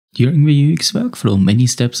During the UX workflow, many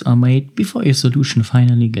steps are made before your solution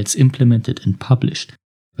finally gets implemented and published.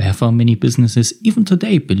 Therefore, many businesses even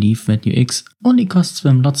today believe that UX only costs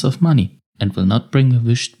them lots of money and will not bring the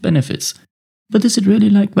wished benefits. But is it really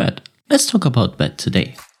like that? Let's talk about that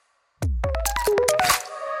today.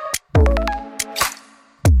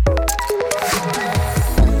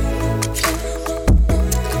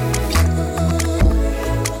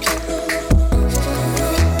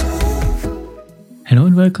 Hello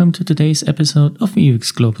and welcome to today's episode of the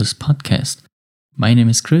UX Globus podcast. My name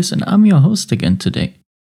is Chris and I'm your host again today.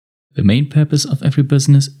 The main purpose of every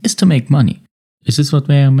business is to make money. This is what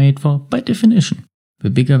they are made for by definition. The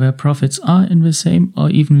bigger their profits are in the same or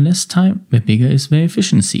even less time, the bigger is their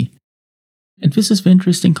efficiency. And this is the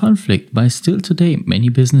interesting conflict why still today many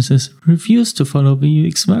businesses refuse to follow the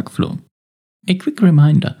UX workflow. A quick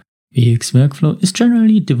reminder. The UX workflow is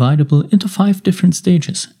generally dividable into 5 different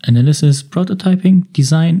stages: analysis, prototyping,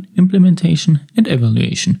 design, implementation, and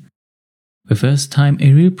evaluation. The first time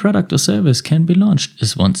a real product or service can be launched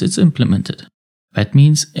is once it's implemented. That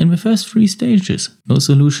means in the first 3 stages, no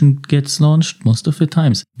solution gets launched most of the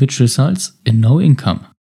times, which results in no income.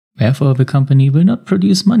 Therefore, the company will not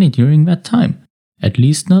produce money during that time, at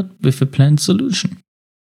least not with the planned solution.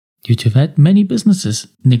 Due to that, many businesses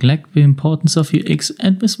neglect the importance of UX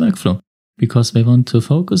and this workflow because they want to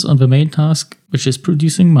focus on the main task, which is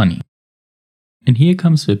producing money. And here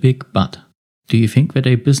comes the big but. Do you think that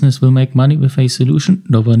a business will make money with a solution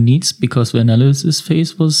no one needs because the analysis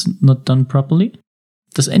phase was not done properly?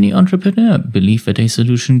 Does any entrepreneur believe that a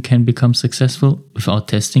solution can become successful without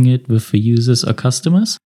testing it with the users or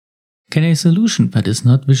customers? Can a solution that is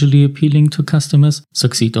not visually appealing to customers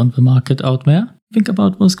succeed on the market out there? Think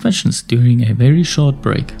about those questions during a very short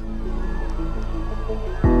break.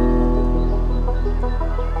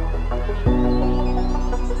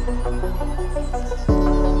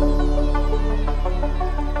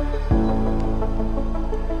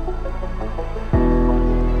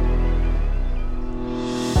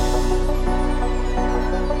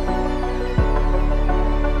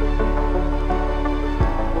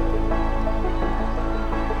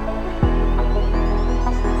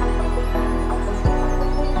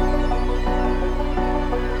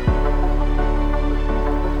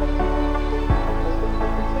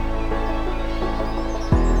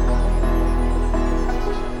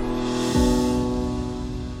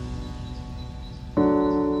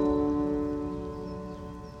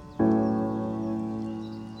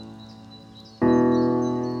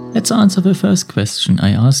 Let's answer the first question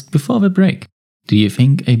I asked before the break. Do you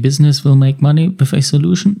think a business will make money with a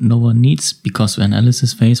solution no one needs because the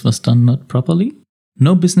analysis phase was done not properly?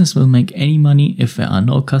 No business will make any money if there are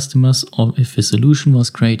no customers or if the solution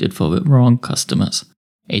was created for the wrong customers.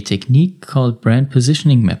 A technique called brand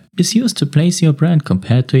positioning map is used to place your brand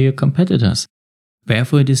compared to your competitors.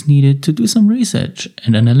 Therefore, it is needed to do some research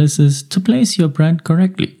and analysis to place your brand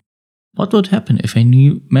correctly. What would happen if a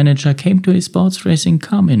new manager came to a sports racing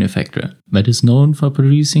car manufacturer that is known for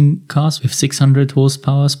producing cars with 600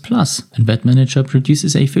 horsepower plus, and that manager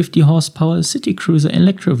produces a 50 horsepower city cruiser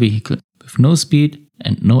electro vehicle with no speed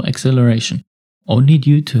and no acceleration, only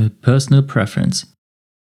due to personal preference?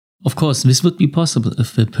 Of course, this would be possible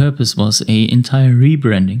if the purpose was an entire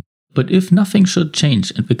rebranding, but if nothing should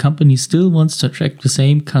change and the company still wants to attract the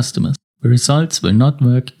same customers, the results will not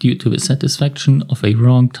work due to the satisfaction of a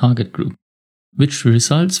wrong target group, which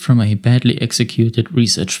results from a badly executed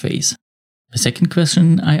research phase. The second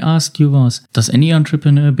question I asked you was, does any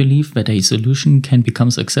entrepreneur believe that a solution can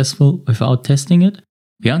become successful without testing it?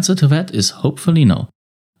 The answer to that is hopefully no.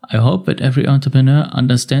 I hope that every entrepreneur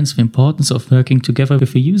understands the importance of working together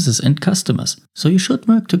with the users and customers. So you should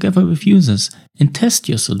work together with users and test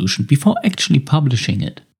your solution before actually publishing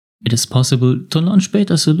it. It is possible to launch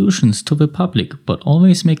beta solutions to the public, but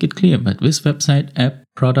always make it clear that this website, app,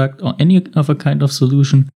 product, or any other kind of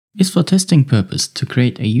solution is for testing purpose to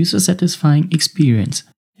create a user-satisfying experience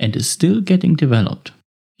and is still getting developed.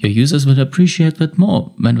 Your users will appreciate that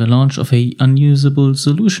more than the launch of an unusable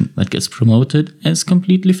solution that gets promoted as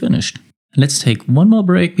completely finished. Let's take one more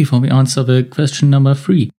break before we answer the question number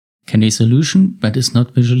 3. Can a solution that is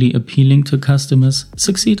not visually appealing to customers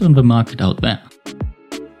succeed on the market out there?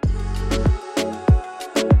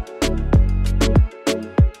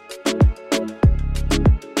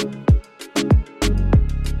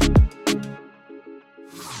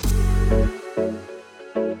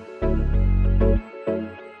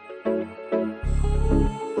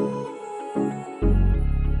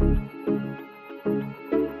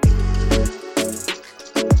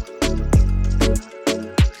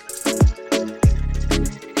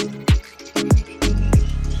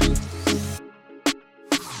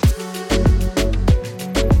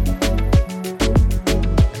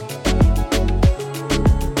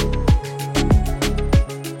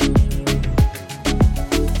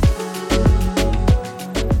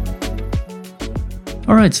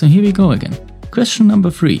 Alright, so here we go again. Question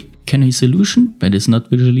number 3. Can a solution that is not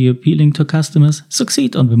visually appealing to customers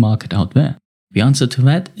succeed on the market out there? The answer to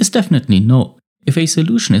that is definitely no. If a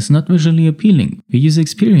solution is not visually appealing, the user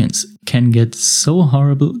experience can get so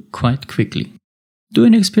horrible quite quickly. Do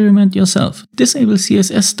an experiment yourself. Disable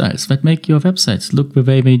CSS styles that make your websites look the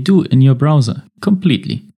way they do in your browser,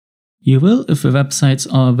 completely. You will, if the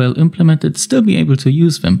websites are well implemented, still be able to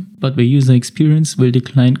use them, but the user experience will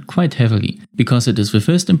decline quite heavily, because it is the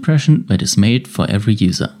first impression that is made for every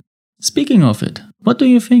user. Speaking of it, what do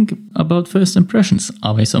you think about first impressions?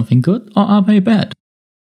 Are they something good or are they bad?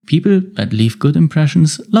 People that leave good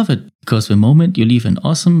impressions love it, because the moment you leave an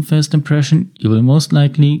awesome first impression, you will most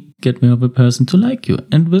likely get the other person to like you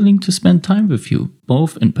and willing to spend time with you,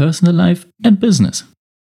 both in personal life and business.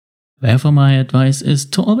 Therefore, my advice is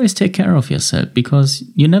to always take care of yourself, because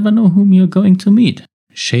you never know whom you're going to meet.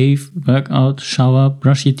 Shave, work out, shower,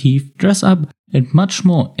 brush your teeth, dress up, and much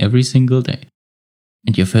more every single day.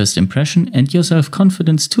 And your first impression and your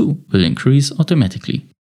self-confidence too will increase automatically.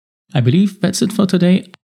 I believe that's it for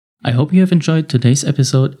today. I hope you have enjoyed today's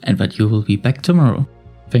episode and that you will be back tomorrow.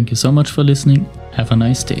 Thank you so much for listening. Have a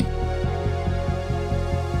nice day.